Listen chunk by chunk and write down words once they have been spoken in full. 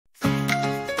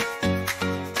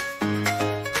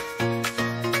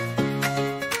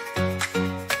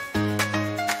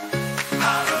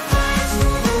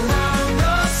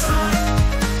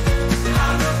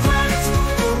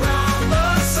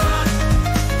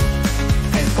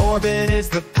orbit is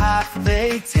the path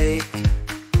they take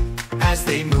as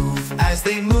they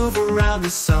move around the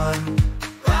sun.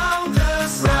 Round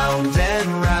us, round and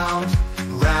round,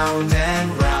 round and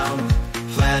round.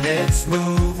 Planets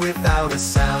move without a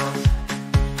sound.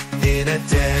 In a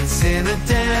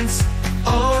dance,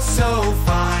 oh so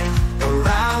fine.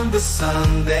 Around the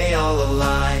sun they all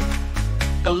align.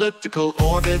 Elliptical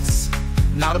orbits,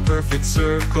 not a perfect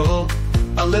circle.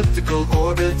 Elliptical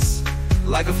orbits,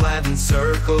 like a flattened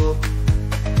circle,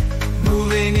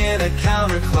 moving in a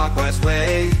counterclockwise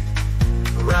way.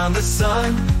 Around the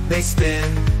sun they spin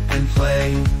and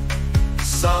play.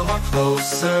 Some are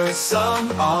closer,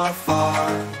 some are far.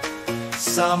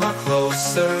 Some are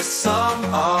closer, some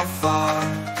are far.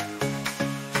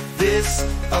 This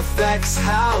affects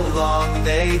how long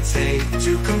they take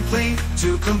to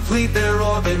complete their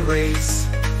orbit race.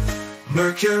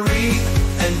 Mercury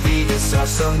and Venus are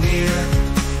so near.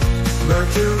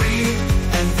 Mercury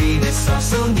and Venus are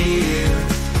so near.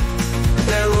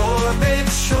 Their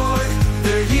orbit's short,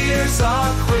 their years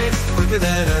are quicker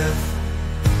than Earth.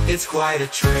 It's quite a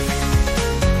trick.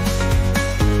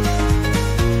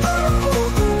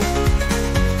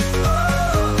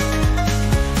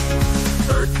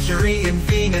 Mercury and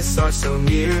Venus are so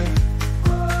near.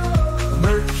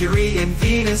 Mercury and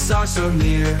Venus are so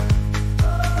near.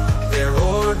 Their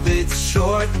orbit's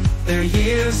short, their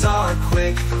years are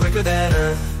quicker than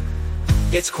Earth.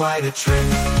 It's quite a trick.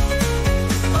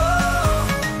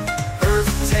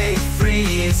 Earth take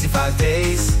 365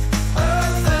 days.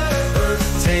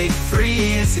 Earth take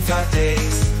 365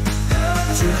 days.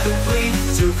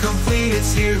 To complete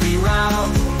its yearly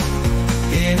round.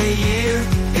 In a year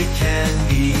it can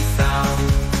be found.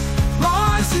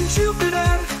 Mars and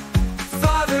Jupiter,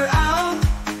 farther out.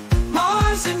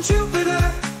 Mars and Jupiter,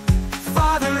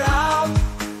 farther out.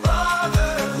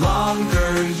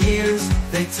 Longer years,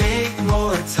 they take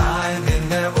more time in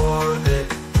their orbit,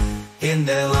 in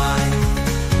their line,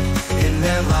 in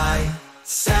their line.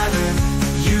 Saturn,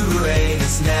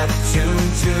 Uranus, Neptune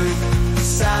too.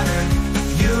 Saturn,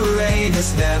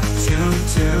 Uranus, Neptune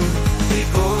too. The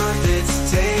orbits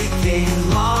taking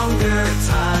longer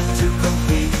time to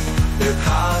complete their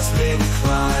cosmic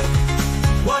climb.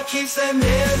 What keeps them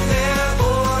in their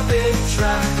orbit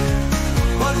track?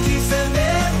 What keeps them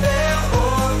in their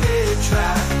orbit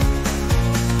track?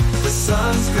 The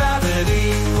sun's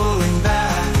gravity pulling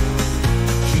back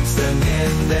keeps them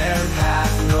in their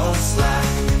path, no slack.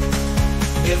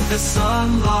 If the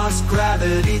sun lost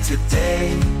gravity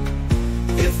today,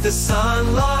 if the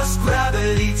sun lost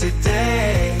gravity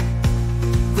today,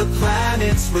 the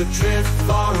planets would drift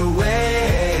far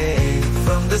away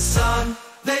from the sun.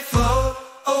 They float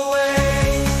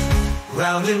away,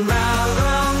 round and round,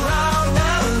 round, round,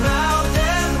 and round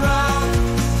and round.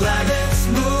 Planets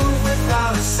move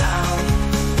without a sound.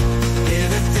 In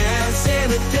a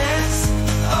dance,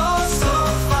 oh so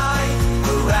fine.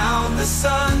 Around the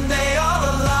sun they all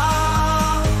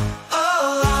align.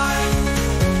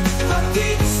 A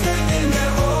deep step in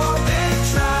their orbit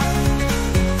track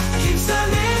keeps them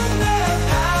in their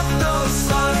path. No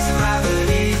sun's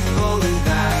gravity pulling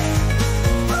back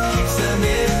keeps them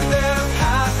in their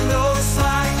path, no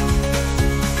slack.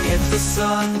 If the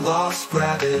sun lost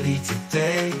gravity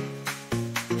today,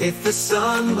 if the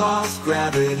sun lost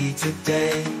gravity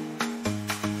today,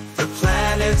 the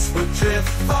planets would drift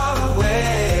far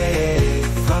away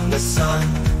from the sun.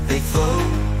 They float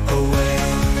away.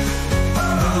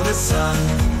 From the sun,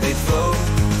 they float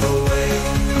away.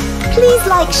 Please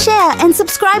like, share, and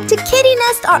subscribe to Kitty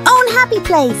Nest, our own happy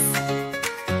place.